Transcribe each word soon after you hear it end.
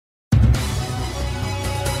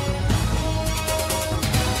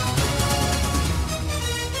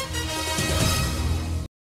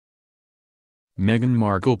Meghan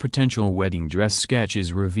Markle potential wedding dress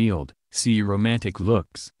sketches revealed. See romantic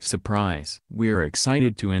looks. Surprise! We're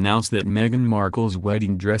excited to announce that Meghan Markle's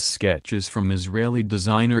wedding dress sketches from Israeli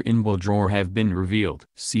designer Inbal Dror have been revealed.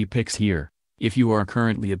 See pics here. If you are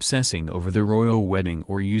currently obsessing over the royal wedding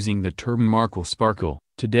or using the term Markle sparkle,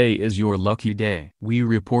 today is your lucky day. We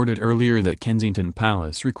reported earlier that Kensington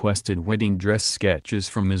Palace requested wedding dress sketches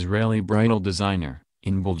from Israeli bridal designer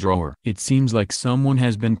Inbal Dror. It seems like someone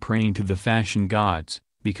has been praying to the fashion gods,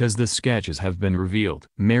 because the sketches have been revealed.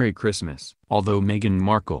 Merry Christmas! Although Meghan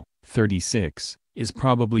Markle, 36, is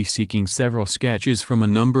probably seeking several sketches from a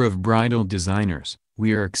number of bridal designers,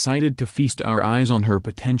 we are excited to feast our eyes on her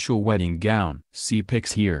potential wedding gown. See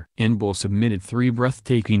pics here. Inbal submitted 3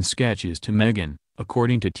 breathtaking sketches to Meghan,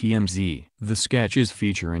 according to TMZ. The sketches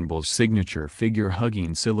feature Inbal's signature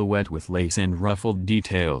figure-hugging silhouette with lace and ruffled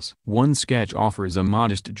details. One sketch offers a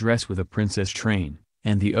modest dress with a princess train,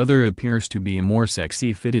 and the other appears to be a more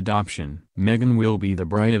sexy-fitted option. Meghan will be the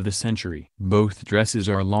bride of the century. Both dresses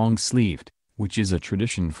are long-sleeved, which is a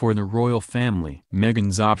tradition for the royal family.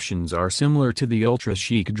 Meghan's options are similar to the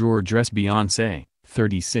ultra-chic Dror dress Beyoncé,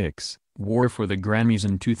 36, wore for the Grammys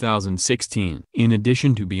in 2016. In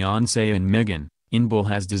addition to Beyoncé and Meghan, Inbal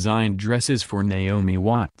has designed dresses for Naomi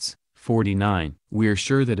Watts, 49. We're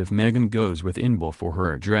sure that if Meghan goes with Inbal for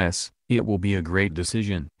her dress, it will be a great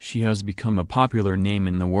decision. She has become a popular name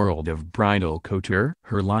in the world of bridal couture.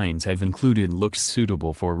 Her lines have included looks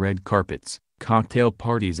suitable for red carpets, cocktail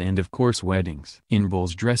parties and of course weddings.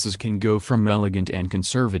 Inbal's dresses can go from elegant and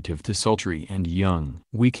conservative to sultry and young.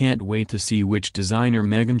 We can't wait to see which designer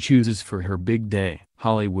Meghan chooses for her big day.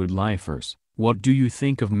 Hollywood lifers, what do you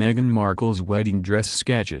think of Meghan Markle's wedding dress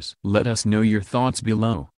sketches? Let us know your thoughts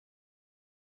below.